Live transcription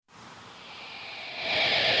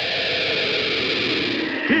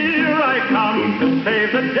to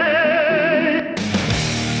save the day.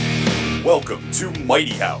 Welcome to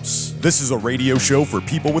Mighty House. This is a radio show for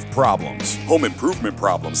people with problems. Home improvement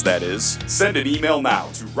problems, that is. Send an email now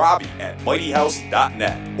to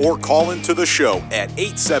robbie@mightyhouse.net or call into the show at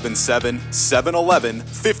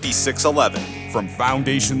 877-711-5611. From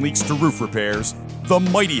foundation leaks to roof repairs, the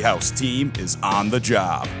Mighty House team is on the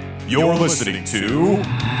job. You're listening to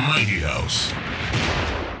Mighty House.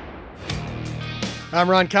 I'm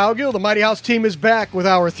Ron Cowgill. The Mighty House team is back with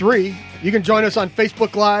Hour 3. You can join us on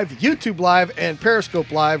Facebook Live, YouTube Live, and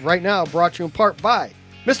Periscope Live right now, brought to you in part by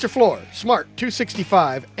Mr. Floor, Smart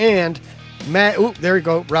 265, and there you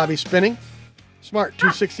go, Robbie spinning. Smart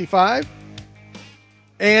 265.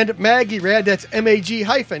 And Maggie Rad, that's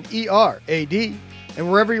MAG-ERAD. And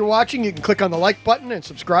wherever you're watching, you can click on the like button and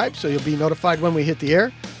subscribe so you'll be notified when we hit the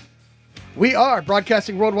air. We are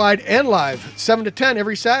broadcasting worldwide and live 7 to 10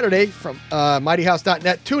 every Saturday from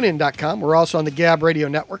mightyhouse.net, tunein.com. We're also on the Gab Radio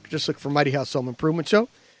Network. Just look for Mighty House Home Improvement Show.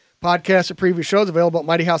 Podcasts of previous shows available at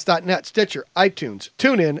mightyhouse.net, Stitcher, iTunes,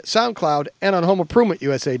 TuneIn, SoundCloud, and on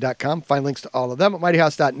homeimprovementusa.com. Find links to all of them at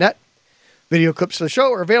mightyhouse.net. Video clips of the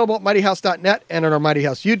show are available at mightyhouse.net and on our Mighty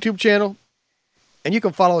House YouTube channel. And you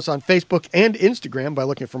can follow us on Facebook and Instagram by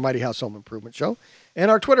looking for Mighty House Home Improvement Show. And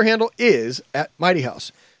our Twitter handle is at Mighty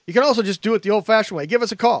House. You can also just do it the old-fashioned way. Give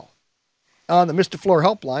us a call on the Mr. Floor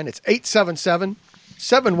helpline. It's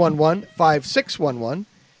 877-711-5611,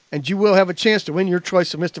 and you will have a chance to win your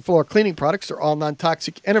choice of Mr. Floor cleaning products. They're all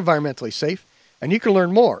non-toxic and environmentally safe, and you can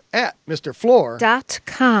learn more at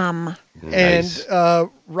MrFloor.com. Nice. And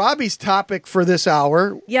Robbie's topic for this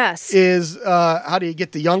hour is how do you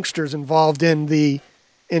get the youngsters involved into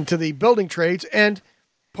the building trades, and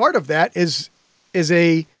part of that is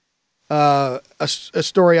a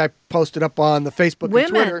story I posted up on the Facebook and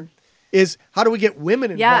Twitter is how do we get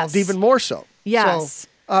women involved even more so? Yes.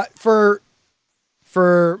 So,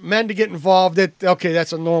 for men to get involved,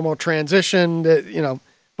 that's a normal transition,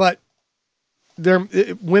 but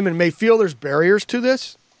women may feel there's barriers to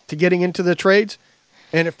this, to getting into the trades.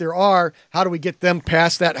 And if there are, how do we get them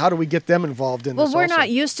past that? How do we get them involved in this? Well, we're not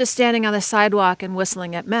used to standing on the sidewalk and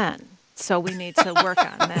whistling at men. So we need to work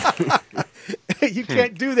on that. You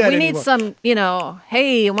can't do that anymore. We need some,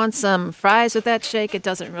 hey, you want some fries with that shake? It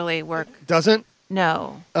doesn't really work. Doesn't?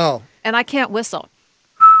 No. Oh. And I can't whistle.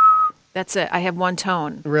 That's it. I have one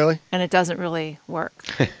tone. Really? And it doesn't really work.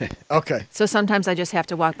 Okay. So sometimes I just have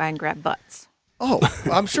to walk by and grab butts. Oh,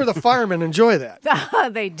 I'm sure the firemen enjoy that.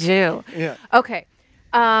 They do. Yeah. Okay.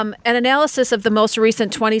 An analysis of the most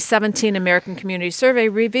recent 2017 American Community Survey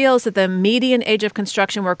reveals that the median age of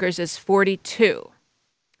construction workers is 42.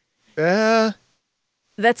 That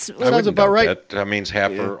sounds about right. That means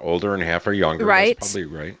half are older and half are younger. Right. That's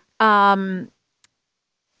probably right.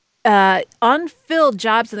 Unfilled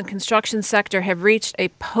jobs in the construction sector have reached a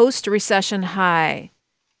post-recession high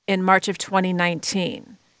in March of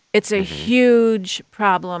 2019. It's a huge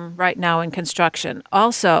problem right now in construction.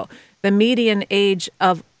 Also, the median age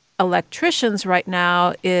of electricians right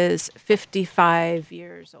now is 55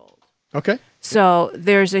 years old. Okay. So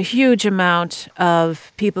there's a huge amount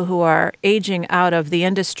of people who are aging out of the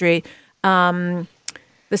industry. The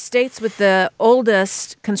states with the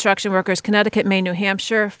oldest construction workers, Connecticut, Maine, New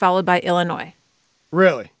Hampshire, followed by Illinois.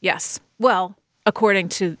 Really? Yes. Well, according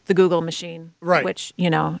to the Google machine, right, which,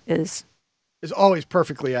 is always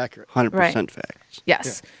perfectly accurate. 100% facts.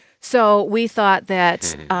 Yes. Yeah. So we thought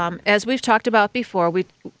that, as we've talked about before, we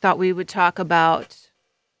thought we would talk about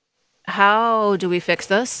how do we fix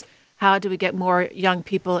this? How do we get more young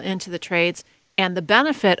people into the trades? And the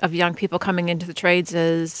benefit of young people coming into the trades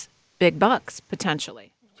is big bucks, potentially.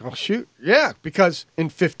 Oh, shoot. Yeah, because in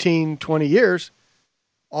 15, 20 years,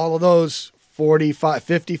 all of those 45,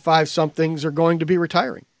 55-somethings are going to be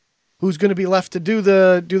retiring. Who's going to be left to do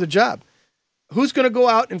the job? Who's going to go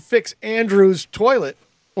out and fix Andrew's toilet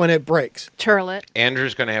when it breaks? Turlet.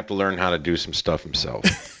 Andrew's going to have to learn how to do some stuff himself.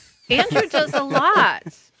 Andrew does a lot.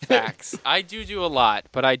 Facts. I do a lot,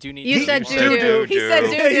 but I do need You to said do more. doo-doo. He said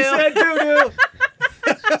doo-doo. He said doo-doo.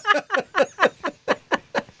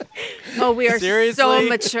 Oh, we are Seriously? so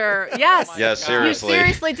mature. Yes. Yeah, seriously. You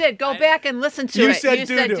seriously did. Go back and listen to You it. said You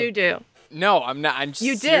doo-doo. said doo-doo. No, I'm not. I'm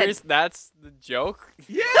You serious. did. That's the joke?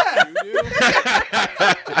 Yeah. I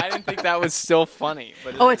didn't think that was still funny.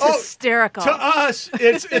 But It's hysterical. To us,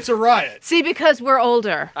 it's a riot. See, because we're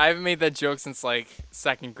older. I haven't made that joke since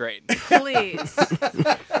second grade. Please.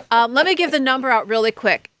 Let me give the number out really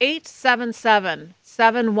quick.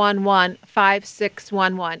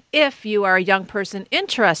 877-711-5611. If you are a young person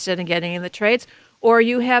interested in getting in the trades, or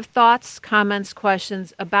you have thoughts, comments,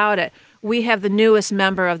 questions about it. We have the newest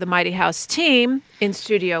member of the Mighty House team in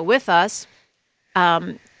studio with us.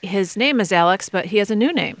 His name is Alex, but he has a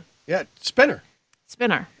new name, Yeah, Spinner.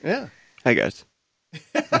 Spinner. Yeah. Hi, guys.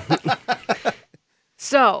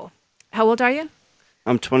 So, how old are you?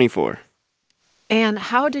 I'm 24. And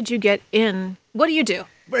how did you get in? What do you do?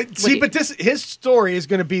 But see, but his story is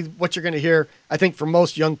going to be what you're going to hear, I think, for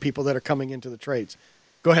most young people that are coming into the trades.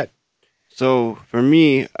 Go ahead. So for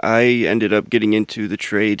me, I ended up getting into the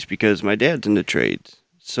trades because my dad's in the trades.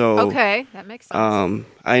 So Okay, that makes sense.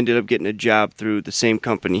 I ended up getting a job through the same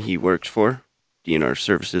company he works for, DNR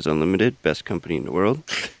Services Unlimited, best company in the world.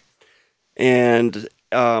 And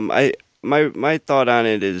my thought on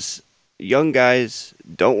it is, young guys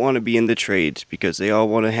don't want to be in the trades because they all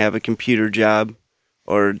want to have a computer job,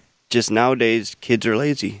 or just nowadays kids are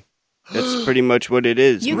lazy. That's pretty much what it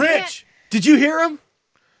is. You Rich, did you hear him?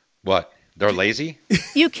 What? They're lazy?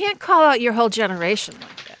 You can't call out your whole generation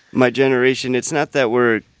like that. My generation, it's not that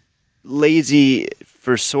we're lazy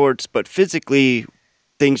for sorts, but physically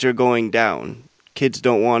things are going down. Kids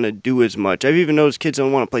don't want to do as much. I've even noticed kids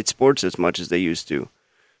don't want to play sports as much as they used to.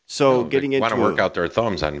 So getting into want to work out their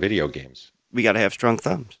thumbs on video games. we got to have strong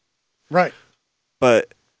thumbs. Right.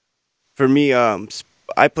 But for me,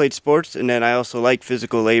 I played sports, and then I also like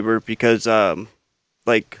physical labor because,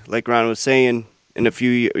 like Ron was saying, in a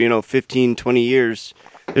few, 15, 20 years,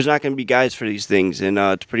 there's not going to be guys for these things, and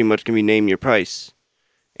it's pretty much going to be name your price.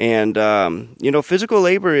 And physical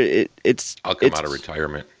labor, it's I'll come out of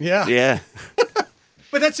retirement. Yeah. Yeah.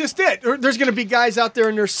 But that's just it. There's going to be guys out there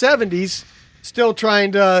in their 70s still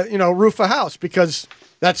trying to, roof a house because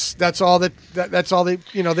that's all they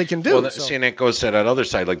can do. Well, see, and it goes to that other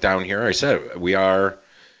side. Like down here, I said we are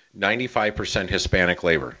 95% Hispanic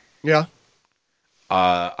labor. Yeah.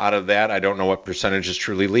 Out of that, I don't know what percentage is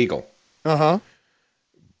truly legal. Uh-huh.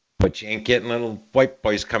 But you ain't getting little white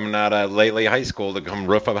boys coming out of Lele High School to come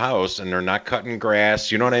roof a house, and they're not cutting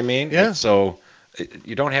grass. You know what I mean? Yeah. So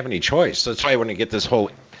you don't have any choice. So that's why when you get this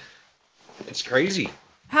whole, it's crazy.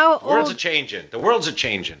 How The world's old? a-changing. The world's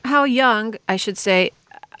a-changing. How young, I should say,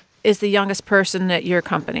 is the youngest person at your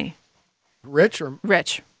company? Rich or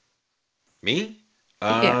Rich. Me?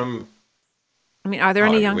 Yeah. I mean, are there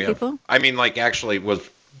any young we have- people? I mean, like, actually,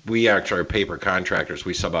 we actually are paper contractors.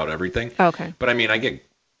 We sub out everything. Okay. But, I mean, I get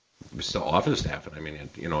still office staff, and I mean, in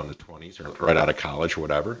the 20s or right out of college or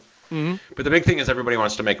whatever. Mm-hmm. But the big thing is everybody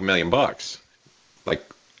wants to make $1 million, like,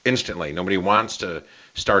 instantly. Nobody wants to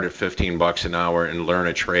start at $15 an hour and learn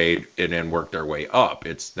a trade and then work their way up.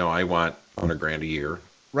 It's, no, I want $100,000 a year.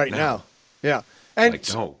 right now. Yeah. And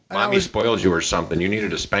Like, no, and I mommy was- spoiled you or something. You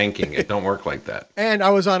needed a spanking. It don't work like that. And I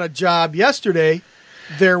was on a job yesterday.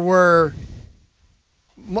 There were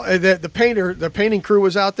the painting crew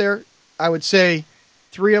was out there. I would say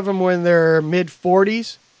 3 of them were in their mid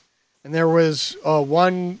 40s, and there was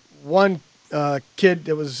one kid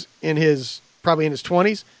that was probably in his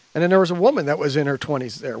 20s, and then there was a woman that was in her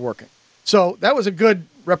 20s there working. So that was a good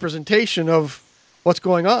representation of what's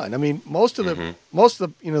going on. I mean, most of the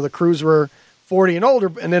the crews were 40 and older,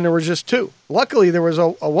 and then there was just 2. Luckily, there was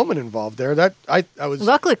a woman involved there. That I was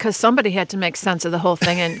Luckily, because somebody had to make sense of the whole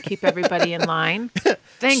thing and keep everybody in line.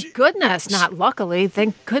 Thank goodness, not luckily.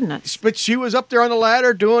 Thank goodness. but she was up there on the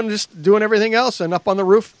ladder doing everything else, and up on the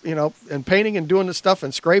roof, and painting and doing the stuff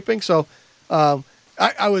and scraping. So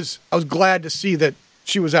I was glad to see that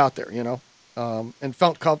she was out there, and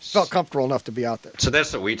felt comfortable enough to be out there. So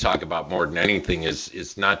that's what we talk about more than anything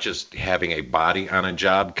is not just having a body on a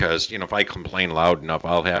job, because, if I complain loud enough,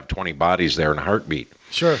 I'll have 20 bodies there in a heartbeat.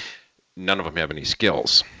 Sure. None of them have any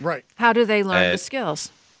skills. Right. How do they learn the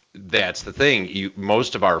skills? That's the thing.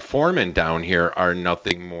 Most of our foremen down here are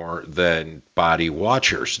nothing more than body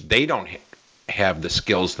watchers. They don't have the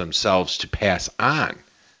skills themselves to pass on.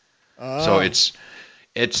 So it's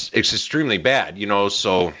extremely bad,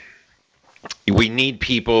 so we need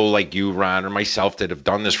people like you, Ron, or myself that have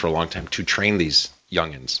done this for a long time to train these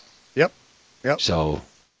youngins. Yep. So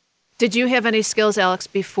Did you have any skills, Alex,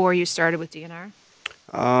 before you started with DNR?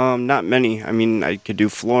 Not many. I mean, I could do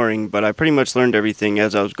flooring, but I pretty much learned everything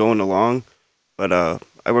as I was going along. But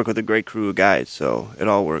I work with a great crew of guys, so it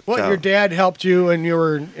all worked out. Your dad helped you, and you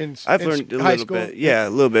were in I've in learned a high little school? bit. Yeah, a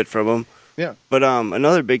little bit from him. Yeah. But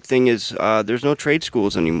another big thing is there's no trade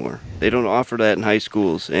schools anymore. They don't offer that in high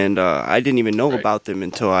schools, and I didn't even know about them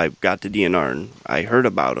until I got to DNR and I heard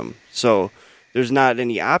about them. So there's not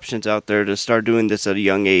any options out there to start doing this at a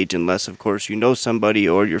young age, unless, of course, you know somebody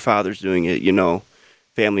or your father's doing it,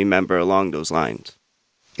 family member along those lines.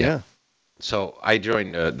 Yeah. So I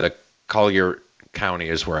joined the Collier County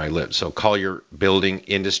is where I live. So Collier Building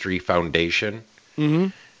Industry Foundation. Mm-hmm.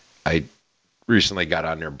 I recently got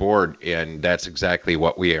on their board, and that's exactly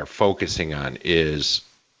what we are focusing on is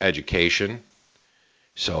education,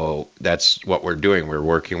 So that's what we're doing. We're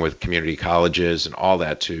working with community colleges and all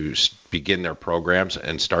that to begin their programs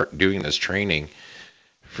and start doing this training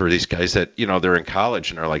for these guys that, they're in college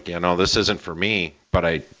and are like, this isn't for me, but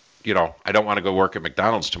I don't want to go work at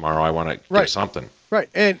McDonald's tomorrow. I want to do something. Right.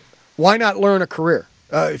 And why not learn a career?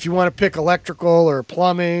 If you want to pick electrical or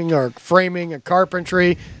plumbing or framing and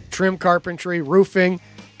carpentry, trim carpentry, roofing,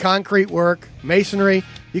 concrete work, masonry,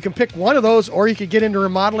 you can pick one of those, or you could get into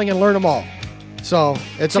remodeling and learn them all. So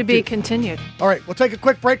it's To be continued. All right, we'll take a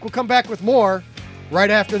quick break. We'll come back with more right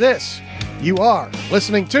after this. You are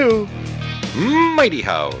listening to Mighty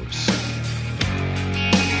House.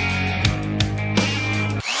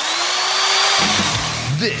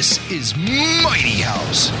 This is Mighty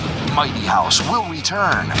House. Mighty House will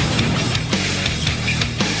return.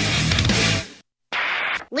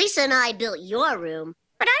 Lisa and I built your room.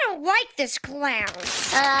 But I don't like this clown.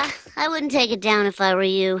 I wouldn't take it down if I were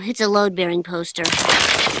you. It's a load-bearing poster.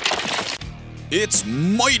 It's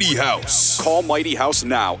Mighty House. Call Mighty House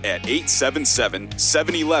now at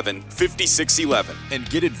 877-711-5611 and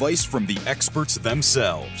get advice from the experts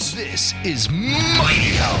themselves. This is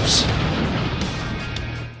Mighty House.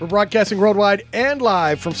 We're broadcasting worldwide and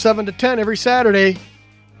live from 7 to 10 every Saturday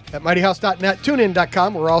at mightyhouse.net,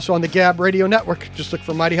 tunein.com. We're also on the Gab Radio Network. Just look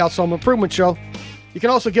for Mighty House Home Improvement Show. You can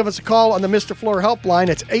also give us a call on the Mr. Floor helpline.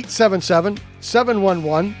 It's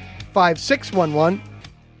 877-711-5611.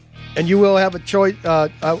 And you will have a choice.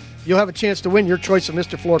 You'll have a chance to win your choice of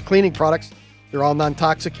Mr. Floor cleaning products. They're all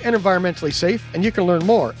non-toxic and environmentally safe. And you can learn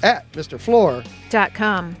more at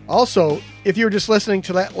MrFloor.com. Also, if you were just listening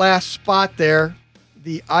to that last spot there,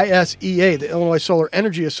 the ISEA, the Illinois Solar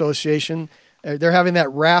Energy Association, they're having that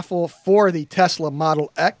raffle for the Tesla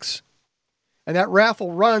Model X. And that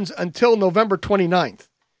raffle runs until November 29th.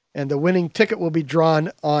 And the winning ticket will be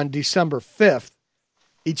drawn on December 5th.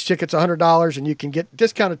 Each ticket's $100, and you can get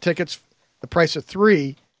discounted tickets, the price of 3.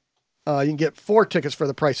 You can get 4 tickets for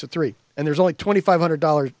the price of 3. And there's only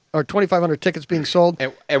 $2,500 or 2,500 tickets being sold.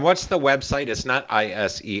 And what's the website? It's not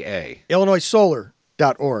ISEA.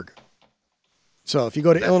 IllinoisSolar.org. So if you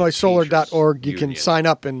go to IllinoisSolar.org, you can sign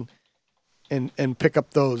up and pick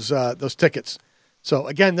up those tickets. So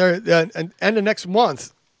again, they're end of next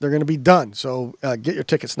month they're going to be done. So get your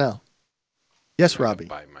tickets now. Yes, Robbie.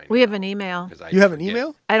 We have an email. You have an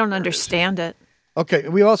email? I don't understand it. Okay,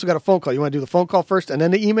 we also got a phone call. You want to do the phone call first and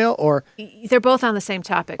then the email, or they're both on the same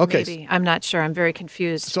topic? Okay. Maybe I'm not sure. I'm very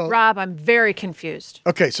confused. So, Rob, I'm very confused.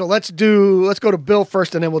 Okay, so let's go to Bill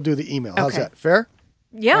first, and then we'll do the email. How's that? Fair?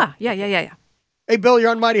 Yeah. Hey, Bill,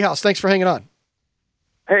 you're on Mighty House. Thanks for hanging on.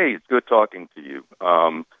 Hey, it's good talking to you.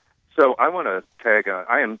 So I want to tag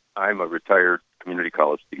on. I'm a retired community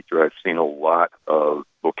college teacher. I've seen a lot of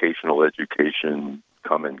vocational education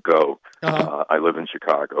come and go. I live in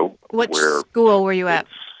Chicago. What school were you at?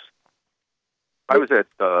 I was at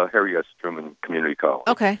Harry S. Truman Community College.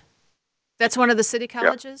 Okay. That's one of the city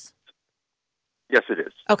colleges? Yeah. Yes, it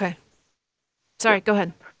is. Okay. Sorry, go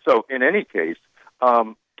ahead. So in any case,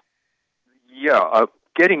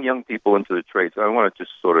 getting young people into the trades, I want to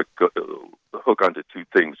just sort of hook onto 2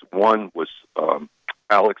 things. One was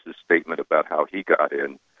Alex's statement about how he got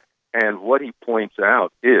in. And what he points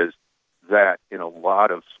out is that in a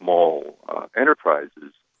lot of small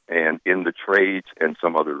enterprises and in the trades and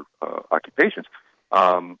some other occupations,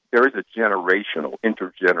 there is a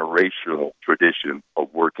intergenerational tradition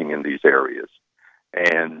of working in these areas.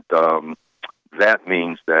 And that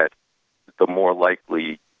means that the more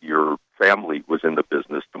likely your family was in the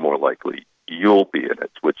business, the more likely you'll be in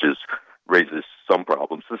it, which raises some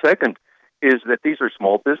problems. The second is that these are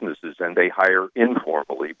small businesses and they hire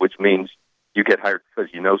informally, which means you get hired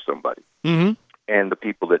because you know somebody. Mm-hmm. And the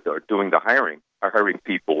people that are doing the hiring are hiring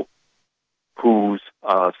people whose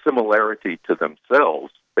similarity to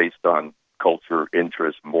themselves, based on culture,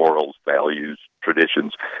 interests, morals, values,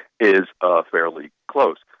 traditions, is fairly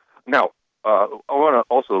close. Now, I want to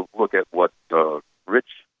also look at what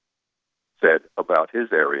Rich said about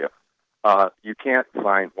his area. You can't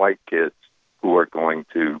find white kids who are going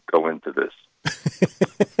to go into this.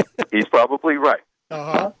 He's probably right.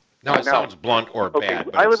 Uh-huh. No, it sounds blunt or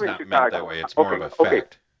bad, but it's not meant that way. It's more of a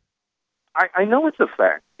fact. I know it's a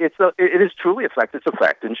fact. It is truly a fact. It's a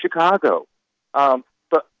fact in Chicago.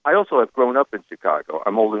 But I also have grown up in Chicago.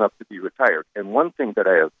 I'm old enough to be retired. And one thing that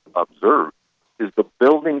I have observed is the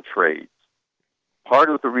building trades.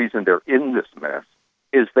 Part of the reason they're in this mess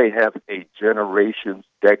is they have a generations,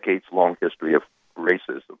 decades-long history of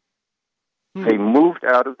racism. They moved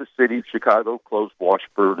out of the city of Chicago, closed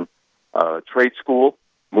Washburn Trade School,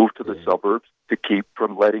 moved to the suburbs to keep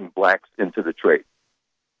from letting blacks into the trade.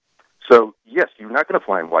 So, yes, you're not going to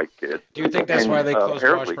find white kids. Do you think that's why they closed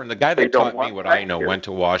apparently Washburn? The guy they that don't taught me want what black I know kids. went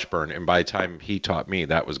to Washburn, and by the time he taught me,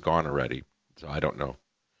 that was gone already. So I don't know.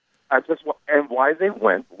 And why they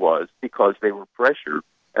went was because they were pressured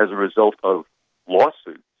as a result of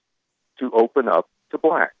lawsuits to open up to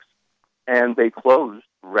blacks. And they closed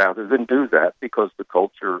rather than do that because the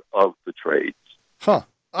culture of the trades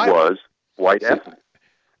was white ethnic.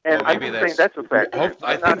 And Well, I'm maybe just saying that's a fact.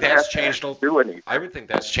 I think that's changed. Do anything. I would think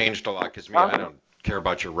that's changed a lot because I don't care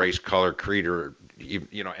about your race, color, creed, or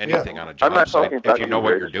anything on a I'm job not site talking if about you know you,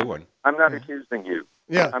 what Rich. you're doing. I'm not accusing you.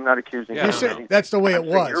 Yeah. I'm not accusing you. You of said anything. that's the way it I'm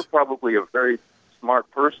saying was. You're probably a very smart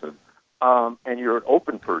person, and you're an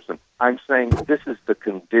open person. I'm saying this is the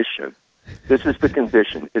condition. This is the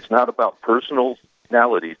condition. It's not about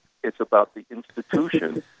personalities. It's about the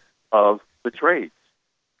institution of the trades.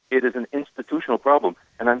 It is an institutional problem,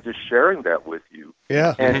 and I'm just sharing that with you.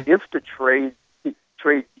 Yeah. And if the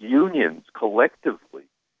trade unions collectively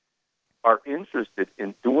are interested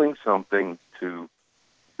in doing something to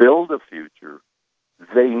build a future,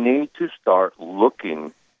 they need to start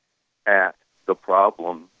looking at the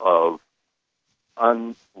problem of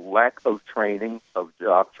lack of training, of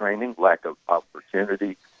job training, lack of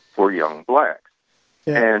opportunity for young blacks.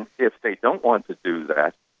 Yeah. And if they don't want to do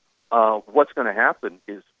that, what's going to happen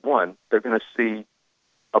is, one, they're going to see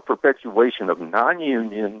a perpetuation of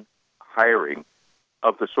non-union hiring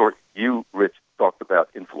of the sort you, Rich, talked about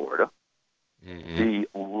in Florida, the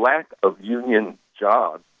lack of union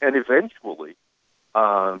jobs, and eventually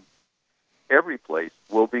every place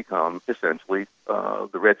will become essentially the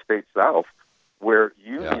red state South, where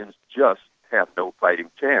unions just have no fighting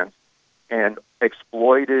chance, and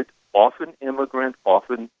exploited, often immigrant,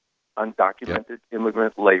 often undocumented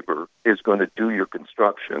immigrant labor is going to do your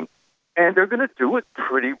construction, and they're going to do it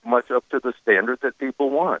pretty much up to the standard that people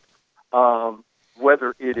want.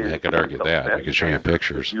 Whether it is I could argue that. I could show you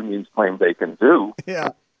pictures. Unions claim they can do, Yeah.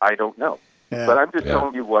 I don't know. Yeah. But I'm just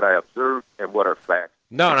telling you what I observed and what are facts.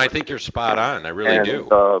 No, and I think you're spot on. I really And,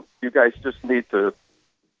 do. You guys just need to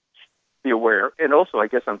be aware. And also, I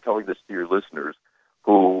guess I'm telling this to your listeners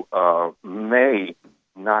who may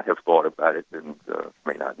not have thought about it and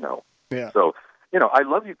may not know. Yeah. So, I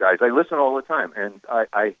love you guys. I listen all the time, and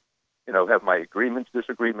I have my agreements,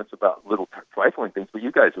 disagreements about little trifling things, but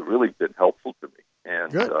you guys have really been helpful to me.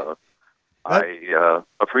 And I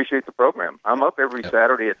appreciate the program. I'm up every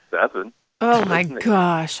Saturday at 7. Oh, my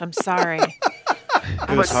gosh. I'm sorry.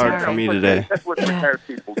 It was hard for me today. That's what retired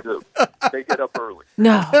people do. They get up early.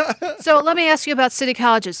 No. So let me ask you about city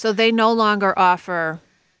colleges. So they no longer offer...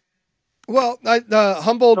 Well, the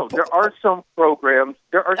Humboldt... No, there are some programs.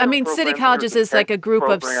 City colleges is like a group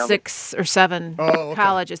of 6 or 7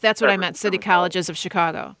 colleges. That's what I meant, city colleges of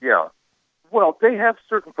Chicago. Yeah. Well, they have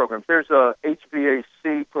certain programs. There's a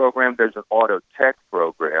HVAC program. There's an auto tech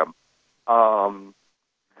program.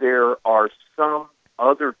 There are some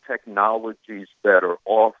other technologies that are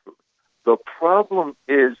offered. The problem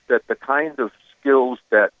is that the kind of skills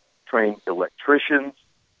that train electricians,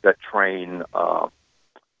 that train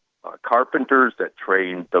carpenters, that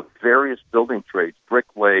train the various building trades,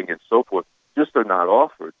 bricklaying and so forth, just are not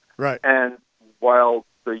offered. Right. And while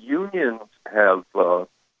the unions have,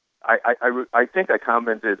 I think I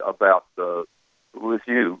commented about with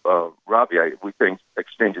you, Robbie. We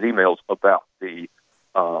exchanged emails about the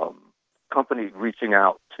company reaching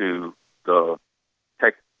out to the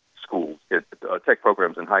tech schools, tech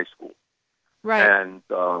programs in high school. Right. And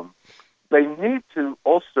they need to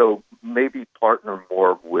also maybe partner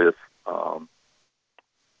more with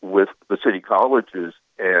the city colleges,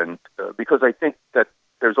 and because I think that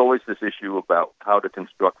there's always this issue about how to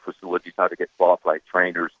construct facilities, how to get qualified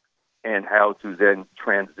trainers, and how to then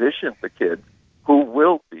transition the kids who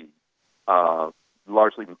will be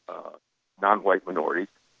largely non-white minorities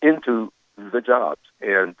into the jobs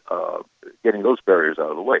and getting those barriers out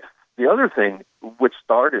of the way. The other thing, which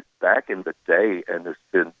started back in the day and has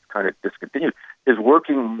been kind of discontinued, is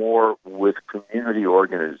working more with community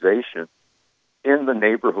organizations in the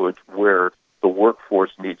neighborhoods where the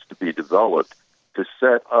workforce needs to be developed to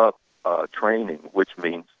set up training, which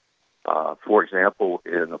means, for example,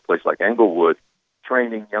 in a place like Englewood,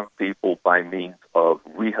 training young people by means of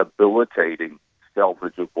rehabilitating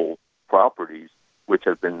salvageable properties which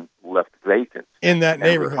have been left vacant in that and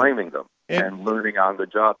neighborhood, reclaiming them and learning on the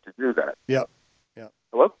job to do that. Yep.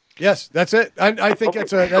 Hello? Yes, that's it. I think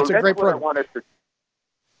that's a great program.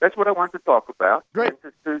 That's what I wanted to talk about. Great.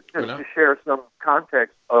 And to share some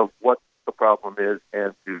context of what the problem is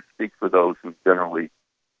and to speak for those who generally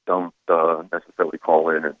don't necessarily call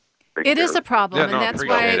in. And it is a problem, and that's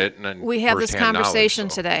why it, and we have this firsthand conversation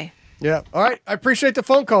knowledge, today. Yeah. All right. I appreciate the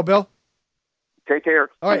phone call, Bill. Take care.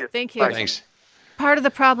 All right. See ya. Thank you. Bye. Thanks. Part of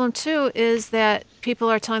the problem, too, is that people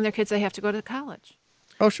are telling their kids they have to go to college.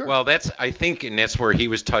 Oh, sure. Well, I think, and that's where he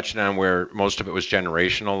was touching on where most of it was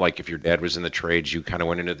generational. Like if your dad was in the trades, you kind of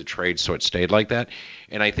went into the trades, so it stayed like that.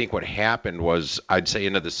 And I think what happened was, I'd say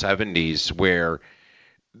into the 70s, where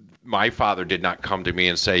my father did not come to me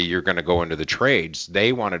and say, you're going to go into the trades.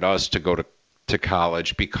 They wanted us to go to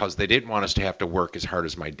college because they didn't want us to have to work as hard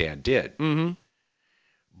as my dad did. Mm-hmm.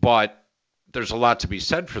 But there's a lot to be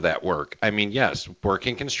said for that work. I mean, yes,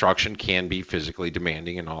 working construction can be physically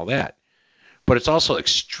demanding and all that. But it's also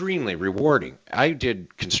extremely rewarding. I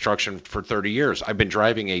did construction for 30 years. I've been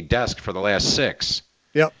driving a desk for the last 6.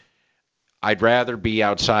 Yep. I'd rather be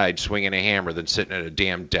outside swinging a hammer than sitting at a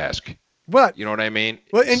damn desk. But you know what I mean?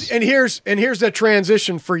 Well, and here's the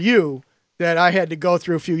transition for you that I had to go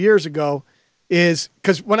through a few years ago, is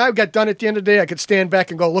because when I got done at the end of the day, I could stand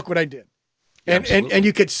back and go, look what I did, and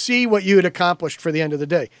you could see what you had accomplished for the end of the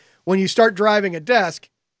day. When you start driving a desk,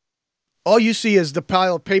 all you see is the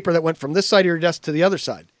pile of paper that went from this side of your desk to the other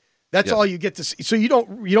side. That's all you get to see. So you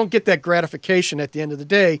don't get that gratification at the end of the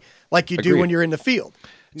day like you do when you're in the field.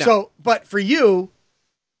 No. So, but for you,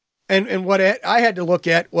 and what I had to look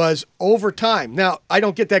at was over time. Now, I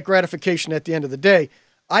don't get that gratification at the end of the day.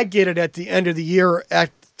 I get it at the end of the year,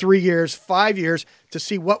 at 3 years, 5 years, to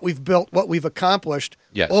see what we've built, what we've accomplished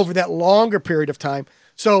over that longer period of time.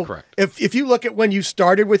 So if you look at when you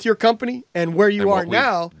started with your company and where you are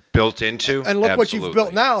now, built into, and look what you've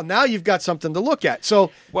built now you've got something to look at.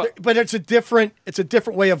 So, but it's a different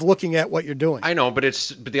way of looking at what you're doing. I know, but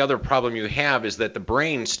the other problem you have is that the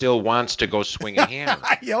brain still wants to go swing a hammer.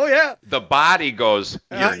 Oh yeah. The body goes,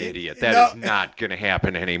 you're an idiot. That is not going to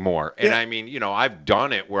happen anymore. And I mean, I've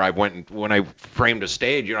done it where when I framed a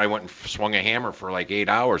stage, I went and swung a hammer for like 8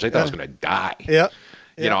 hours. I thought I was going to die. Yeah.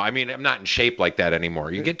 I mean, I'm not in shape like that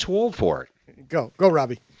anymore. You get too old for it. Go,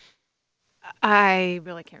 Robbie. I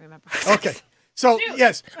really can't remember. Okay. So,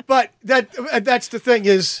 yes, but that's the thing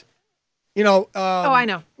is, I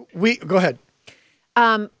know. Go ahead.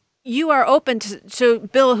 You are open to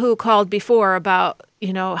Bill, who called before about,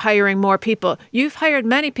 hiring more people. You've hired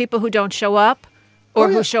many people who don't show up or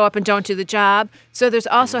who show up and don't do the job. So there's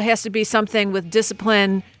also has to be something with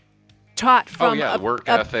discipline taught from work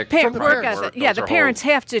ethic. Work ethic. Yeah, the parents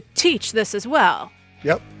have to teach this as well.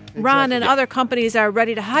 Yep. Exactly. Ron and other companies are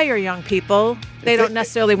ready to hire young people. They don't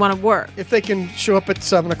necessarily want to work. If they can show up at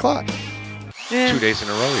 7:00. 2 days in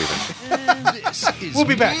a row, even. This is we'll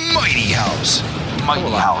be back. Mighty House.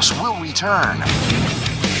 Mighty House will return.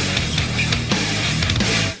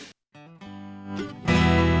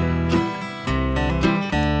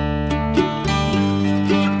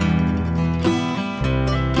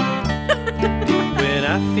 When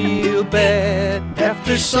I feel bad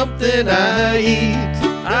after something I eat,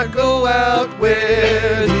 I go out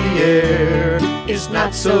where the air is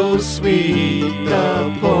not so sweet.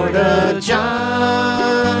 The Porta-John.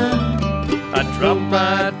 I drop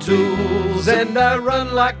my tools and I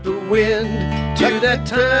run like the wind to that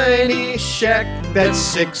tiny shack that's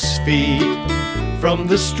 6 feet from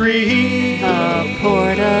the street. The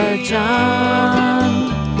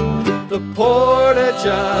Porta-John. The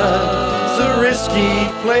Porta-John's a risky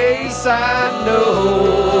place, I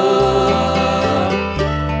know.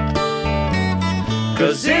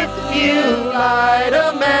 'Cause if you light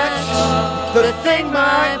a match, the thing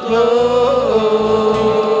might blow.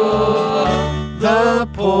 The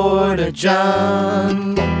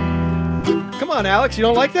Porta-John. Come on, Alex, you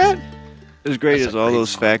don't like that? As great as all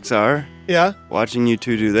those facts are, yeah, watching you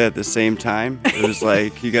two do that at the same time, it was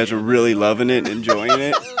like you guys were really loving it and enjoying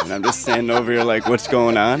it, and I'm just standing over here like, what's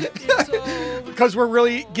going on? Because we're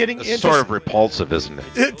really getting it's into... sort of repulsive, isn't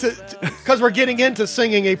it? Because we're getting into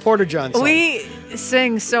singing a Porta-John song. We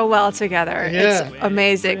sing so well together. Yeah. It's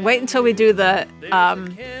amazing. Wait until we do the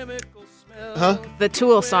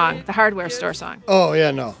Tool song, the hardware store song. Oh, yeah,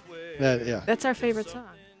 no. Yeah. That's our favorite song.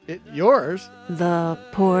 Yours? The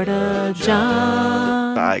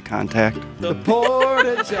Porta-John. The eye contact. The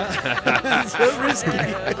Porta-John's a risky.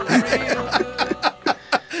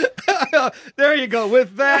 There you go.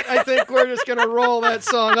 With that, I think we're just going to roll that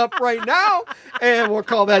song up right now, and we'll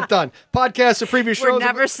call that done. Podcasts of previous shows. We're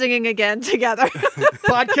never singing again together.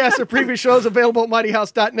 Podcasts of previous shows available at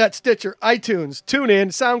mightyhouse.net, Stitcher, iTunes, TuneIn,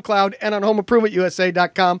 SoundCloud, and on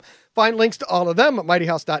HomeImprovementUSA.com. Find links to all of them at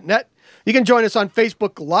mightyhouse.net. You can join us on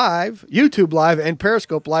Facebook Live, YouTube Live, and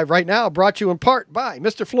Periscope Live right now, brought to you in part by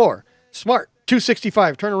Mr. Floor, Smart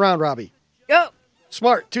 265. Turn around, Robbie. Go.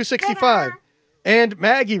 Smart 265. And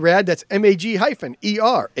Maggie Rad, that's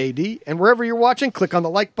MAG-ERAD. And wherever you're watching, click on the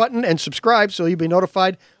like button and subscribe so you'll be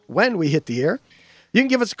notified when we hit the air. You can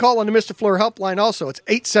give us a call on the Mr. Floor helpline also. It's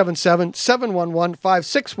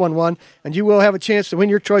 877-711-5611, and you will have a chance to win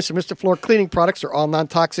your choice of Mr. Floor cleaning products. They're all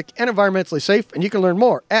non-toxic and environmentally safe, and you can learn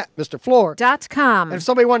more at MrFloor.com. And if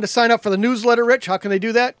somebody wanted to sign up for the newsletter, Rich, how can they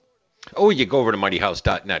do that? Oh, you go over to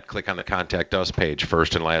mightyhouse.net, click on the Contact Us page,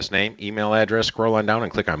 first and last name, email address, scroll on down,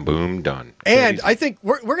 and click on Boom, done. And I think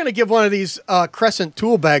we're going to give one of these Crescent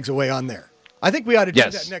tool bags away on there. I think we ought to do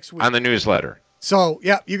that next week. On the newsletter. So,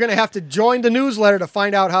 yeah, you're going to have to join the newsletter to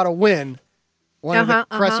find out how to win one of the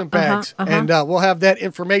Crescent bags. And we'll have that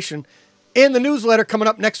information in the newsletter coming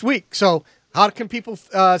up next week. So how can people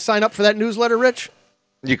sign up for that newsletter, Rich?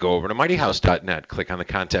 You go over to mightyhouse.net, click on the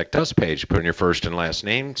Contact Us page, put in your first and last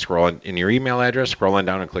name, scroll in your email address, scroll on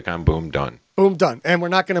down, and click on Boom, done. Boom, done. And we're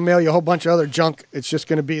not going to mail you a whole bunch of other junk. It's just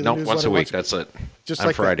going to be the newsletter. Once a week, that's it. Just on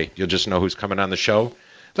like Friday. that. You'll just know who's coming on the show.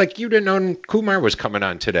 Like you didn't know Kumar was coming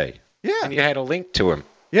on today. Yeah. And you had a link to him.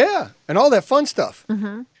 Yeah, and all that fun stuff.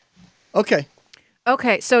 Mm-hmm. Okay.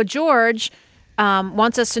 Okay, so George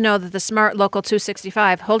wants us to know that the Smart Local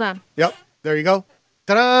 265, hold on. Yep, there you go.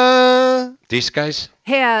 Ta-da! These guys?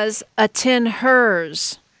 Has a Tin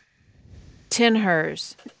Hers. Tin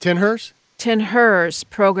Hers. Tin Hers? Tin Hers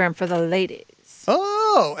program for the ladies.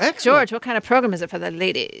 Oh, excellent. George, what kind of program is it for the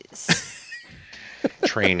ladies?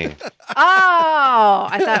 Training. Oh,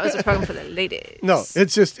 I thought it was a program for the ladies. No,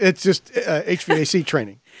 it's just HVAC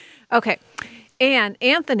training. Okay. And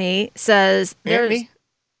Anthony says there's...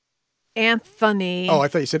 Anthony. Oh, I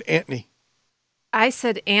thought you said Anthony. I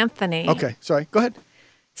said Anthony. Okay, sorry. Go ahead.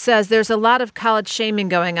 Says there's a lot of college shaming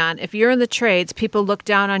going on. If you're in the trades, people look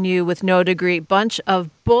down on you with no degree. Bunch of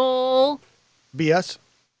bull. BS.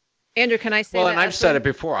 Andrew, can I say well, that? and I've said it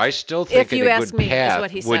before. I still think If you a ask good me, is path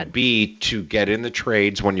what he would said. be to get in the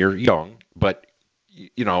trades when you're young, but,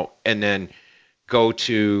 you know, and then go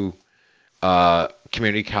to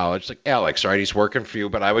community college, like Alex, right? He's working for you,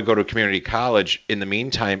 but I would go to community college in the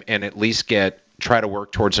meantime and at least try to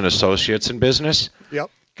work towards an associate's in business. Yep.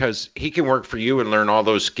 Because he can work for you and learn all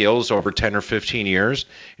those skills over 10 or 15 years.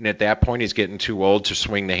 And at that point, he's getting too old to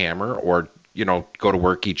swing the hammer or, you know, go to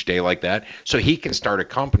work each day like that. So he can start a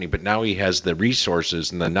company, but now he has the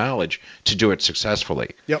resources and the knowledge to do it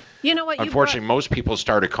successfully. Yep. You know what? Unfortunately, most people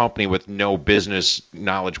start a company with no business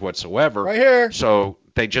knowledge whatsoever. Right here. So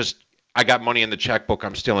they just, I got money in the checkbook,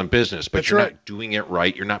 I'm still in business. But That's you're right. not doing it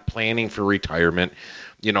right. You're not planning for retirement.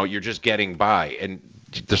 You know, you're just getting by. And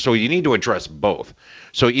so you need to address both.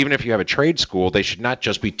 So even if you have a trade school, they should not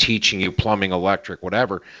just be teaching you plumbing, electric,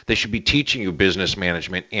 whatever. They should be teaching you business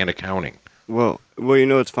management and accounting. Well, you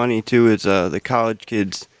know what's funny too is the college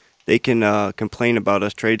kids. They can complain about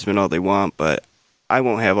us tradesmen all they want, but I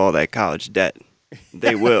won't have all that college debt.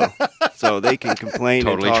 They will, so they can complain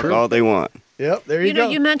Totally and talk true. all they want. Yep, there you go. You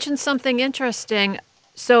know, you mentioned something interesting.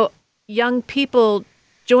 So young people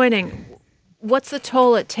joining, what's the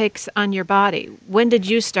toll it takes on your body? When did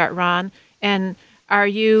you start, Ron? And are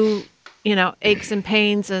you, aches and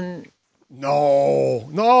pains and...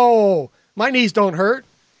 No. My knees don't hurt.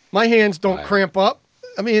 My hands don't cramp up.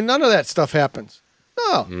 I mean, none of that stuff happens.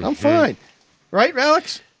 No, I'm fine. Right,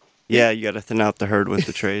 Alex? Yeah, you got to thin out the herd with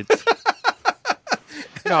the trades.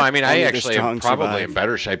 No, I mean, I Only the actually am strong probably survive. in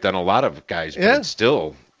better shape than a lot of guys, but Yeah. it's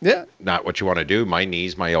still Yeah. not what you want to do. My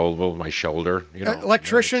knees, my elbow, my shoulder,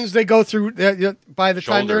 Electricians, they go through by the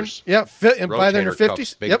time they're Shoulders. by their Rotator 50s.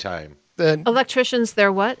 cuffs, big Yep. time. Then Electricians,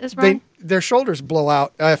 their what is wrong? their shoulders blow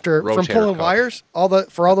out from Rotator pulling cuff. wires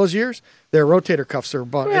for all those years. Their rotator cuffs are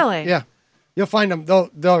bun. Really? Yeah. You'll find them.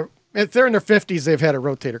 They'll if they're in their 50s, they've had a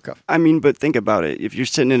rotator cuff. I mean, but think about it. If you're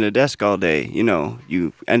sitting in a desk all day,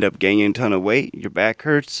 you end up gaining a ton of weight. Your back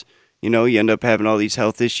hurts. You end up having all these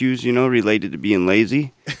health issues, related to being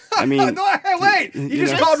lazy. I mean, No, wait! You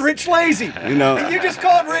just called Rich lazy. You just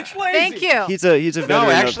called Rich lazy. Thank you. he's a veteran No, of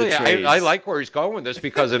actually, the trades. I like where he's going with this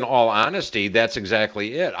because, in all honesty, that's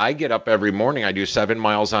exactly it. I get up every morning. I do 7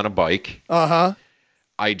 miles on a bike.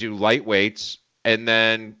 I do light weights, and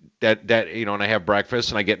then and I have breakfast,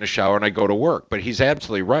 and I get in the shower, and I go to work. But he's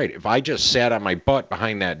absolutely right. If I just sat on my butt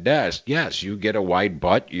behind that desk, yes, you get a wide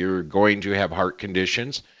butt. You're going to have heart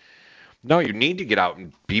conditions. No, you need to get out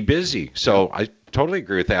and be busy. So I totally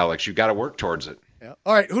agree with Alex. You got to work towards it. Yeah.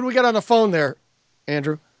 All right, who do we got on the phone there,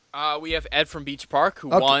 Andrew? We have Ed from Beach Park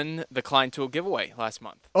who Okay. won the Klein Tool giveaway last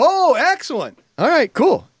month. Oh, excellent. All right,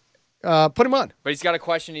 cool. Put him on. But he's got a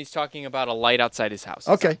question. He's talking about a light outside his house.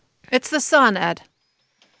 Okay. It's the sun, Ed.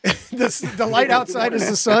 The light outside is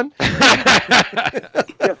the sun.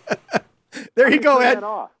 There you go, Ed.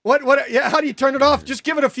 What? Yeah. How do you turn it off? Just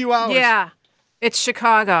give it a few hours. Yeah. It's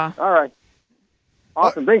Chicago. All right.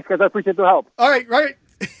 Awesome. Thanks, guys. I appreciate the help. All right. Right.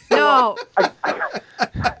 No. I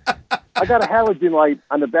got got a halogen light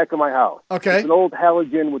on the back of my house. Okay. It's an old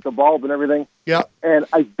halogen with the bulb and everything. Yeah. And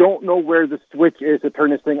I don't know where the switch is to turn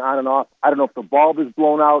this thing on and off. I don't know if the bulb is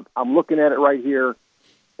blown out. I'm looking at it right here.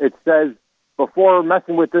 It says, before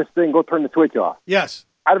messing with this thing, go turn the switch off. Yes.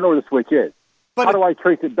 I don't know where the switch is. But how do I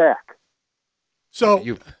trace it back? So,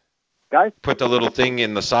 You guys, put the little thing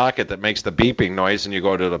in the socket that makes the beeping noise, and you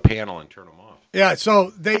go to the panel and turn them off. yeah,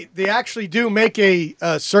 so they actually do make a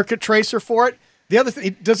circuit tracer for it. The other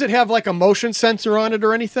thing, does it have like a motion sensor on it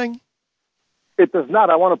or anything? It does not.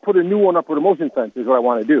 I want to put a new one up with a motion sensor is what I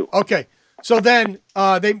want to do. Okay. So then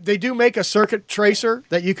they do make a circuit tracer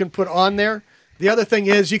that you can put on there. The other thing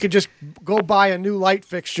is you could just go buy a new light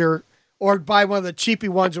fixture or buy one of the cheapy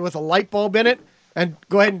ones with a light bulb in it and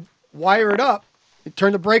go ahead and wire it up.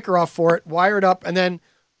 Turn the breaker off for it, wire it up, and then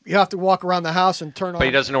you have to walk around the house and turn on. But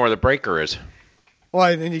he doesn't know where the breaker is.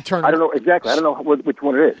 Well, then you turn. I don't know exactly. I don't know which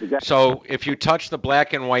one it is. Exactly. So if you touch the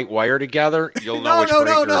black and white wire together, you'll know which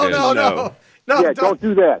breaker it is. No, yeah, don't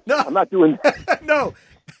do that. No. I'm not doing that. No.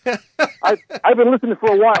 I've been listening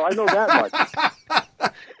for a while. I know that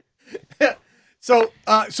much. So,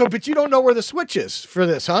 but you don't know where the switch is for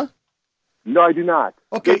this, huh? No, I do not.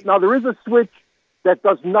 Okay. Now, there is a switch that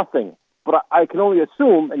does nothing, but I can only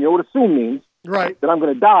assume, and you know what assume means? Right. That I'm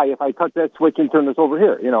going to die if I touch that switch and turn this over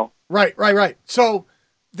here, you know? Right. So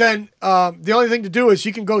then the only thing to do is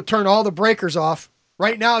you can go turn all the breakers off.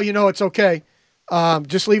 Right now, you know it's okay.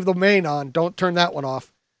 Just leave the main on. Don't turn that one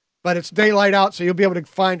off. But it's daylight out, so you'll be able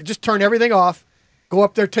to just turn everything off, go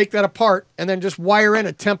up there, take that apart, and then just wire in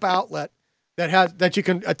a temp outlet that you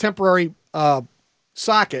can, a temporary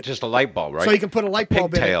socket. Just a light bulb, right? So you can put a light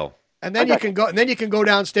bulb in it. And then you can go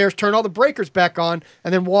downstairs, turn all the breakers back on,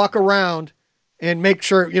 and then walk around and make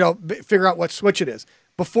sure, figure out what switch it is.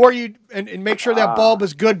 Before you, and make sure that bulb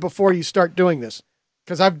is good before you start doing this.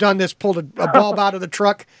 Because I've done this, pulled a bulb out of the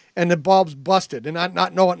truck, and the bulb's busted. And I'm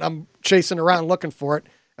not knowing, I'm chasing around looking for it.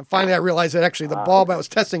 And finally I realized that actually the bulb I was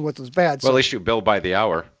testing with was bad. Well, at least you bill by the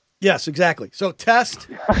hour. Yes, exactly. So test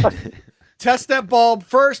that bulb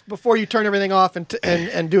first before you turn everything off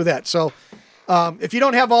and do that. So if you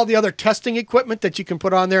don't have all the other testing equipment that you can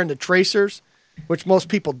put on there and the tracers, which most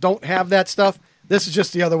people don't have that stuff, this is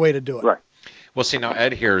just the other way to do it. Right. Well, see, now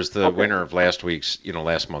Ed here is the winner of last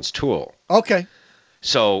month's tool. Okay.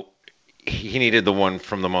 So he needed the one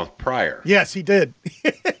from the month prior. Yes, he did.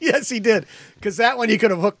 Yes, he did. Because that one you could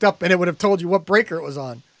have hooked up and it would have told you what breaker it was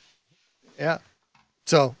on. Yeah.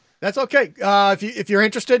 So that's okay. If you're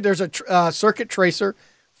interested, there's a circuit tracer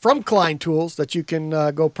from Klein Tools that you can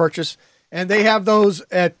go purchase. And they have those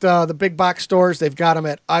at the big box stores. They've got them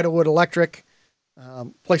at Idlewood Electric,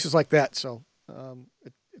 places like that. So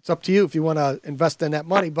it's up to you if you want to invest in that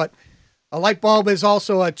money. But a light bulb is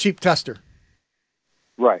also a cheap tester.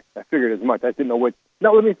 Right. I figured as much. I didn't know what.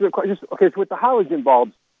 Now, let me ask you a question. Okay, so with the halogen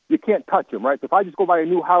bulbs, you can't touch them, right? So if I just go buy a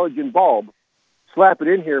new halogen bulb, slap it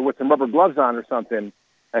in here with some rubber gloves on or something,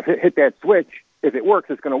 and hit that switch, if it works,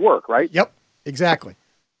 it's going to work, right? Yep, exactly.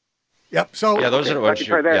 Yep. So yeah, those are the ones.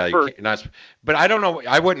 But I don't know.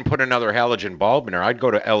 I wouldn't put another halogen bulb in there. I'd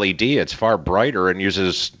go to LED. It's far brighter and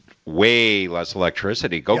uses way less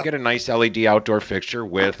electricity. Go get a nice LED outdoor fixture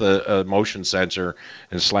with a motion sensor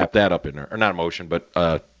and slap that up in there. Or not motion, but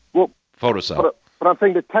photocell. But I'm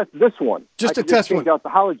saying to test this one. Just to test change out the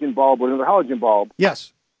halogen bulb with another halogen bulb.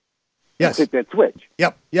 Yes. Hit that switch.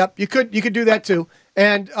 Yep. You could do that too,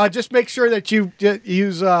 and just make sure that you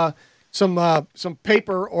use some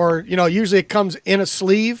paper, or usually it comes in a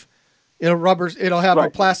sleeve. It'll have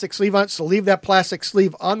a plastic sleeve on it. So leave that plastic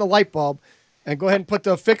sleeve on the light bulb, and go ahead and put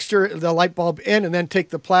the light bulb in, and then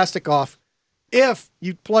take the plastic off. If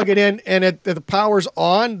you plug it in and the power's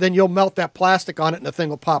on, then you'll melt that plastic on it, and the thing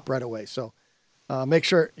will pop right away. So. Make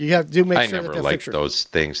sure you have to make sure that never liked those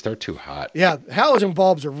things. They're too hot. Yeah, halogen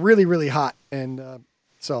bulbs are really, really hot, and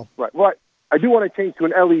so. Right. Well, I do want to change to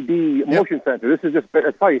an LED motion sensor. This is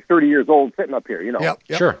it's probably 30 years old sitting up here. Yep.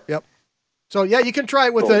 Sure. Yep. So yeah, you can try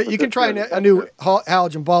it with a new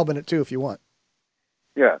halogen bulb in it too if you want.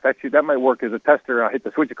 Yeah, that might work as a tester. I'll hit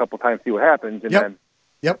the switch a couple times, see what happens, and then.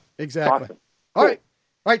 Yep. Exactly. Awesome. All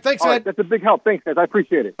right. Thanks, Ed. Right, that's a big help. Thanks, guys. I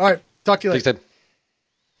appreciate it. All right. Talk to you later. Thanks, Ed.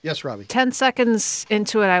 Yes, Robbie. 10 seconds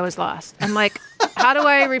into it, I was lost. I'm like, how do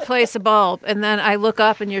I replace a bulb? And then I look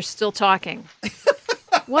up and you're still talking.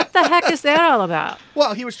 What the heck is that all about?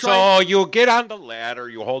 Well, he was trying. So you get on the ladder,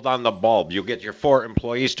 you hold on the bulb. You get your 4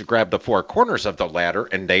 employees to grab the 4 corners of the ladder,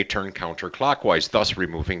 and they turn counterclockwise, thus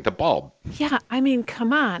removing the bulb. Yeah, I mean,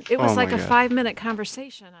 come on. It was like a 5-minute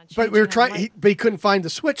conversation. But we were trying, but he couldn't find the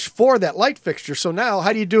switch for that light fixture. So now,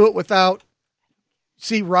 how do you do it without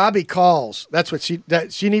See, Robbie calls. That's what she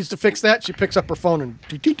needs to fix that. She picks up her phone and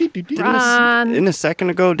In a second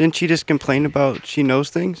ago, didn't she just complain about she knows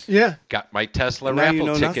things? Yeah. Got my Tesla Now you raffle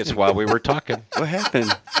know tickets nothing. while we were talking. What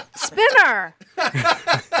happened? Spinner.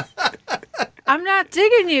 I'm not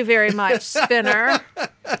digging you very much, Spinner.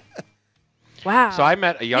 Wow. So I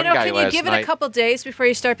met a young guy can last you give night. it a couple days before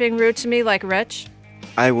you start being rude to me like Rich?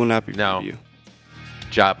 I will not be No. rude to you.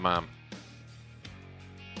 Job mom.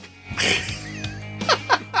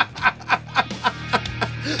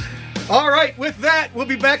 All right, with that, we'll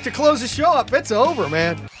be back to close the show up. It's over,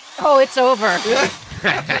 man. Oh, it's over.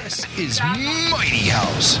 This is Mighty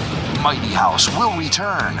House. Mighty House will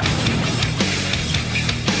return.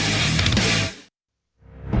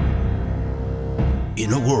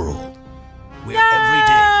 In a world where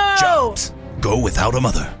everyday jobs go without a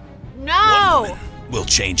mother, No. will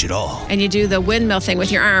change it all. And you do the windmill thing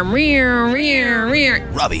with your arm. Rear, rear, rear.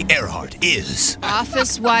 Robbie Earhart is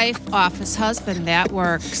Office wife, office husband. That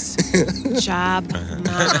works. Job mom.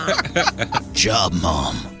 Job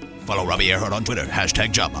Mom. Follow Robbie Earhart on Twitter,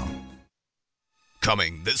 #Job Mom.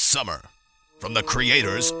 Coming this summer, from the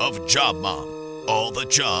creators of Job Mom, all the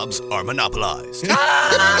jobs are monopolized.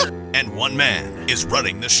 And one man is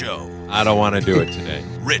running the show. I don't want to do it today.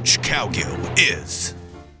 Rich Cowgill is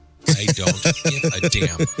I don't give a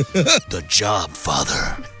damn. the Job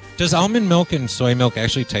Father. Does almond milk and soy milk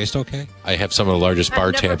actually taste okay? I have some of the largest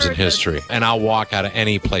bar tabs in history, and I'll walk out of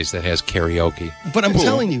any place that has karaoke. But I'm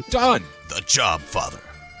telling you, done. The Job Father.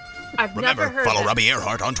 I've Remember, never heard follow that. Robbie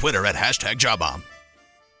Earhart on Twitter at #JobMom.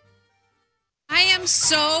 I am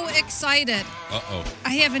so excited. Uh-oh.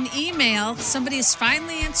 I have an email. Somebody is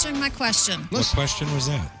finally answering my question. What question was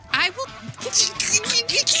that? I will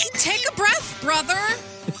take a breath, brother.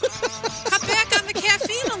 Cut back on the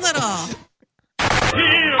caffeine a little.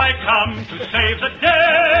 Here I come to save the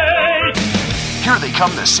day. Here they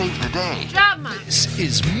come to save the day. Job mom. This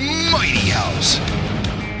is Mighty House.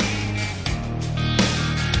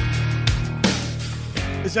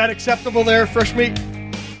 Is that acceptable there, Fresh Meat?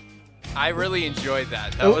 I really enjoyed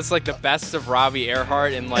that. That was like the best of Robbie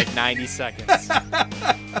Earhart in like 90 seconds.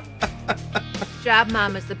 Job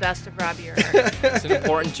mom is the best of Robbie Earhart. It's an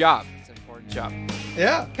important job. It's an important job.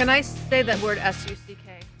 Yeah. Can I say that word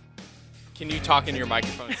S-U-C-K? Can you talk into your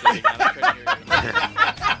microphone? So again? I couldn't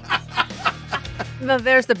hear you. No,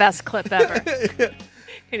 there's the best clip ever.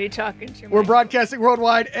 Can you talk into your We're broadcasting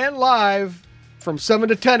worldwide and live from 7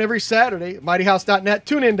 to 10 every Saturday at MightyHouse.net,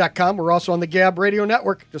 TuneIn.com. We're also on the Gab Radio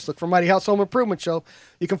Network. Just look for Mighty House Home Improvement Show.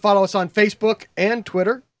 You can follow us on Facebook and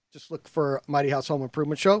Twitter. Just look for Mighty House Home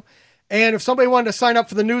Improvement Show. And if somebody wanted to sign up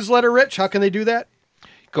for the newsletter, Rich, how can they do that?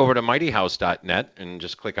 Go over to mightyhouse.net and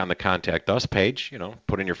just click on the Contact Us page. You know,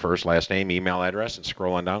 put in your first, last name, email address, and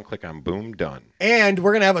scroll on down. Click on Boom, done. And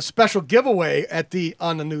we're going to have a special giveaway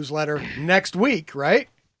on the newsletter next week, right?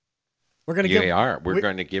 We're going to We're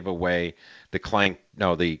going to give away the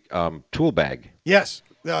tool bag. Yes.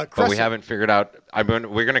 But we haven't figured out.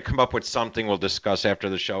 We're going to come up with something we'll discuss after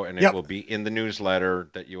the show, and it will be in the newsletter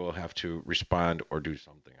that you will have to respond or do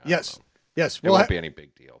something. Yes. Yes. It won't be any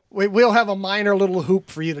big deal. We'll have a minor little hoop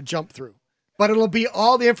for you to jump through. But it'll be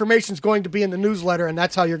all the information is going to be in the newsletter, and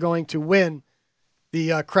that's how you're going to win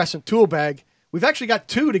the Crescent tool bag. We've actually got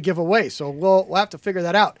 2 to give away, so we'll have to figure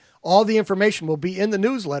that out. All the information will be in the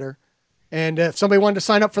newsletter. And if somebody wanted to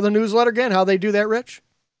sign up for the newsletter again, how they do that, Rich?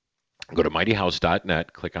 Go to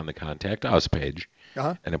mightyhouse.net, click on the Contact Us page,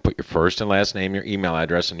 Uh-huh. and then put your first and last name, your email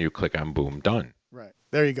address, and you click on Boom, done. Right.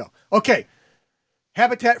 There you go. Okay.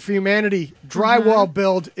 Habitat for Humanity drywall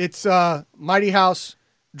build. It's Mighty House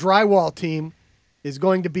drywall team is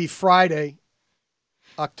going to be Friday,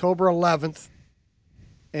 October 11th,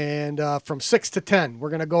 and from 6 to 10. We're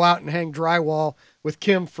going to go out and hang drywall with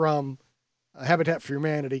Kim from Habitat for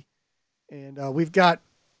Humanity. And we've got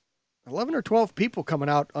 11 or 12 people coming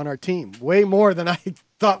out on our team, way more than I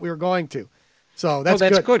thought we were going to. So that's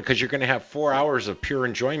good because you're going to have 4 hours of pure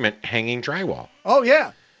enjoyment hanging drywall. Oh,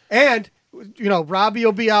 yeah. And, you know, Robbie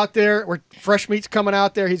will be out there. Fresh Meat's coming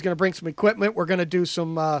out there. He's going to bring some equipment. We're going to do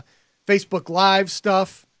some Facebook Live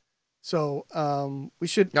stuff. So we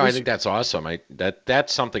should. No, I think that's awesome.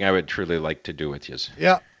 That's something I would truly like to do with you.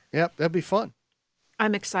 Yeah. Yep. That'd be fun.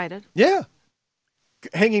 I'm excited. Yeah.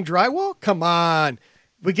 Hanging drywall? Come on.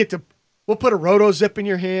 We'll put a roto zip in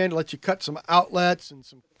your hand, let you cut some outlets and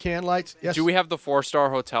some can lights. Yes. Do we have the 4-star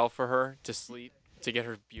hotel for her to sleep, to get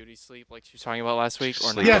her beauty sleep like she was talking about last week?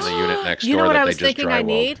 Or sleep in the unit next you door know what that I they was just thinking I drywalled.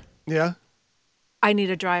 need? Yeah. I need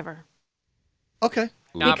a driver. Okay.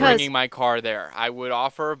 Not Because- bringing my car there. I would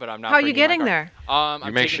offer, but I'm not. How are you bringing my getting car. there?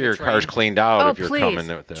 I'm make taking sure the your train. car's cleaned out Oh, if you're please. coming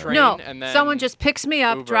with the Train, No, and then someone just picks me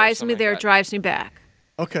up, Uber or drives me something there, like that. drives me back.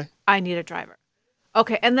 Okay. I need a driver.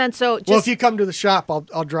 Okay, and then so just, well, if you come to the shop,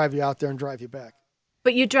 I'll drive you out there and drive you back.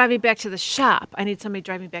 But you drive me back to the shop. I need somebody to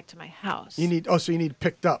drive me back to my house. So you need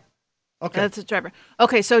picked up. Okay. That's a driver.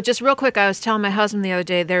 Okay, so just real quick, I was telling my husband the other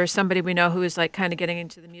day, there's somebody we know who is like kind of getting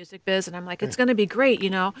into the music biz, and I'm like, it's going to be great,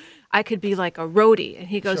 I could be like a roadie. And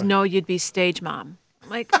he goes, Sure. No, you'd be stage mom. I'm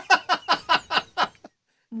like,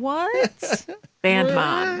 what? Band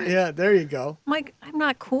mom. Yeah, there you go. I'm like, I'm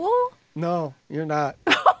not cool? No, you're not.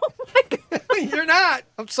 Oh, my God. You're not.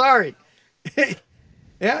 I'm sorry.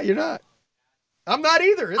 Yeah, you're not. I'm not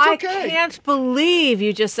either. It's okay. I can't believe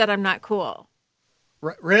you just said I'm not cool.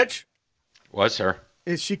 Rich? What, sir?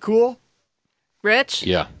 Is she cool? Rich?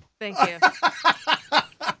 Yeah. Thank you.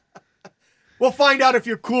 We'll find out if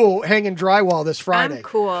you're cool hanging drywall this Friday. I'm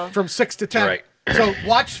cool. From 6 to 10. Right. So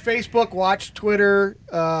watch Facebook, watch Twitter,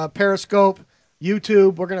 Periscope,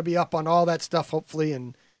 YouTube. We're going to be up on all that stuff, hopefully,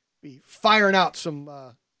 and be firing out some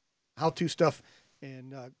how-to stuff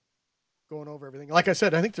and going over everything. Like I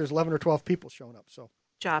said, I think there's 11 or 12 people showing up. So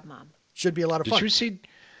Job mom. Should be a lot of fun. Did you see?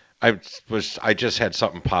 I just had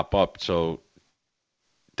something pop up. So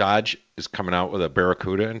Dodge is coming out with a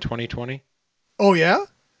Barracuda in 2020. Oh, yeah?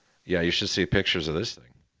 Yeah, you should see pictures of this thing.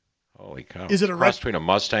 Holy cow. Is it a cross between a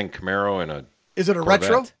Mustang Camaro and a Is it a Corvette?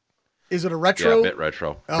 retro? Is it a retro? Yeah, a bit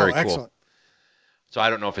retro. Oh, Very cool. excellent. So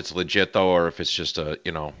I don't know if it's legit, though, or if it's just a,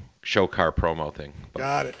 show car promo thing. But,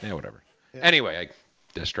 Got it. Yeah, whatever. Yeah. Anyway, I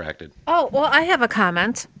distracted. Oh, well, I have a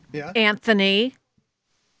comment. Yeah. Anthony.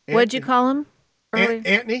 What'd you call him?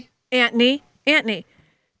 Anthony? Anthony.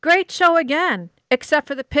 Great show again, except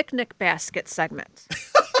for the picnic basket segment.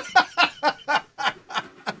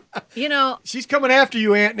 She's coming after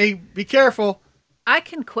you, Anthony. Be careful. I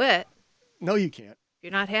can quit. No, you can't.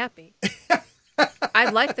 You're not happy. I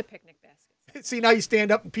like the picnic basket. See, now you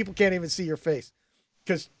stand up and people can't even see your face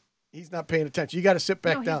because he's not paying attention. You got to sit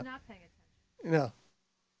back down. He's not paying attention. No.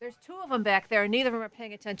 There's two of them back there, and neither of them are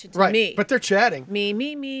paying attention to Right, me. but they're chatting.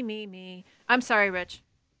 Me. I'm sorry, Rich.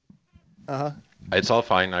 Uh-huh. It's all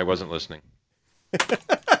fine. I wasn't listening.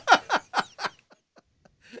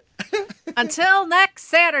 Until next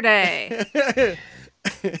Saturday.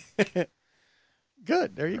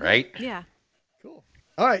 Good. There you go. Right? Yeah. Cool.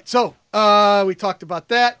 All right. So we talked about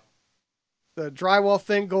that. The drywall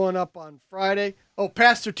thing going up on Friday. Oh,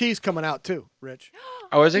 Pastor T's coming out too, Rich.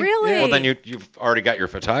 Oh, is he? Really? Well, then you've already got your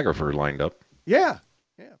photographer lined up. Yeah.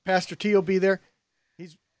 Pastor T will be there.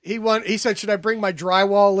 He said, should I bring my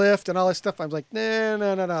drywall lift and all this stuff? I was like,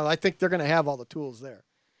 no. I think they're going to have all the tools there.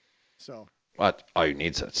 So. What? All you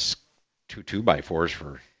need is 2 2x4s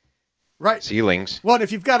for right ceilings. Well, and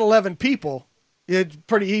if you've got 11 people, it's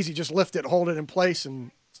pretty easy. Just lift it, hold it in place,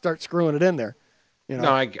 and start screwing it in there.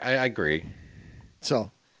 No, I agree.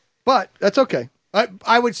 So, but that's okay.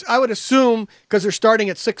 I would assume, because they're starting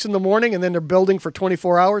at 6 in the morning and then they're building for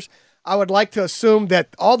 24 hours, I would like to assume that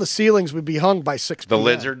all the ceilings would be hung by 6 The p.m.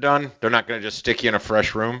 lids are done? They're not going to just stick you in a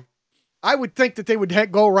fresh room? I would think that they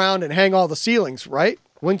would go around and hang all the ceilings, right?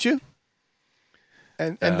 Wouldn't you?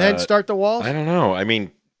 And then start the walls? I don't know. I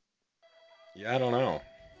mean, I don't know.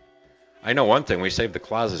 I know one thing. We save the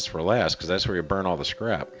closets for last because that's where you burn all the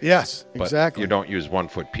scrap. Yes, but exactly. You don't use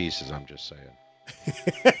 1-foot pieces, I'm just saying.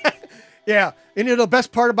 Yeah. And the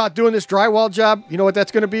best part about doing this drywall job, you know what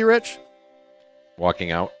that's going to be, Rich?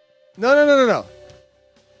 Walking out? No.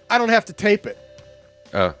 I don't have to tape it.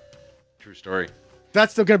 True story.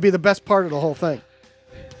 That's still going to be the best part of the whole thing.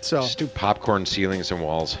 So just do popcorn ceilings and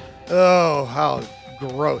walls. Oh, how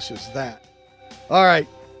gross is that? All right.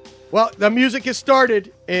 Well, the music has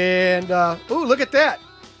started, and look at that!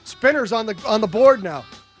 Spinner's on the board now.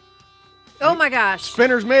 Oh my gosh!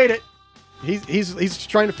 Spinner's made it. He's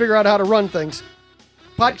trying to figure out how to run things.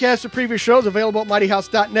 Podcasts of previous shows available at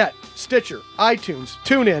mightyhouse.net, Stitcher, iTunes,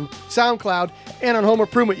 TuneIn, SoundCloud, and on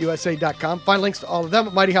HomeImprovementUSA.com. Find links to all of them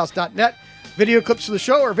at mightyhouse.net. Video clips of the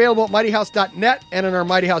show are available at mightyhouse.net and on our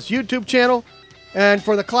Mighty House YouTube channel. And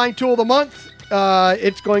for the Klein Tool of the Month,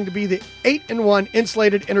 it's going to be the 8-in-1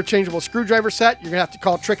 insulated interchangeable screwdriver set. You're going to have to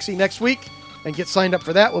call Trixie next week and get signed up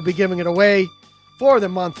for that. We'll be giving it away for the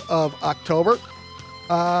month of October.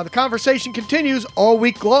 The conversation continues all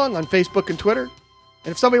week long on Facebook and Twitter.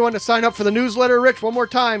 And if somebody wanted to sign up for the newsletter, Rich, one more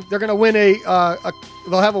time, they're going to win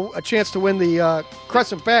they'll have a chance to win the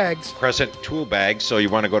Crescent bags. Crescent tool bags. So you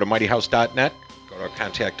want to go to mightyhouse.net, go to our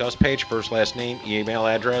Contact Us page, first, last name, email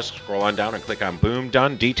address, scroll on down and click on Boom,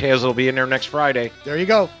 done. Details will be in there next Friday. There you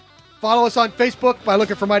go. Follow us on Facebook by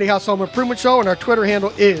looking for Mighty House Home Improvement Show, and our Twitter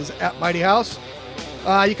handle is @MightyHouse.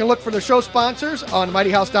 You can look for the show sponsors on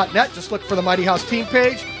mightyhouse.net. Just look for the Mighty House team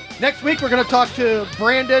page. Next week, we're going to talk to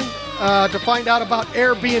Brandon to find out about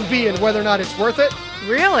Airbnb and whether or not it's worth it.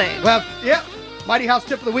 Really? Well, yeah. Mighty House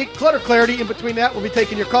Tip of the Week, Clutter Clarity. In between that, we'll be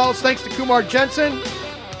taking your calls. Thanks to Kumar Jensen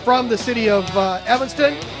from the city of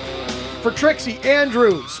Evanston. For Trixie,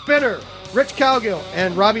 Andrew, Spinner, Rich Calgill,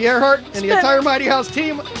 and Robbie Earhart, and the entire Mighty House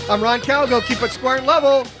team, I'm Ron Calgill. Keep it square and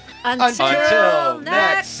level. Until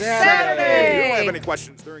next Saturday. If you have any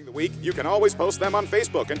questions during the week, you can always post them on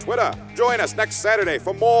Facebook and Twitter. Join us next Saturday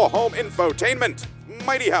for more home infotainment.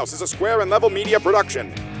 Mighty House is a Square and Level media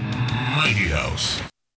production. Mighty House.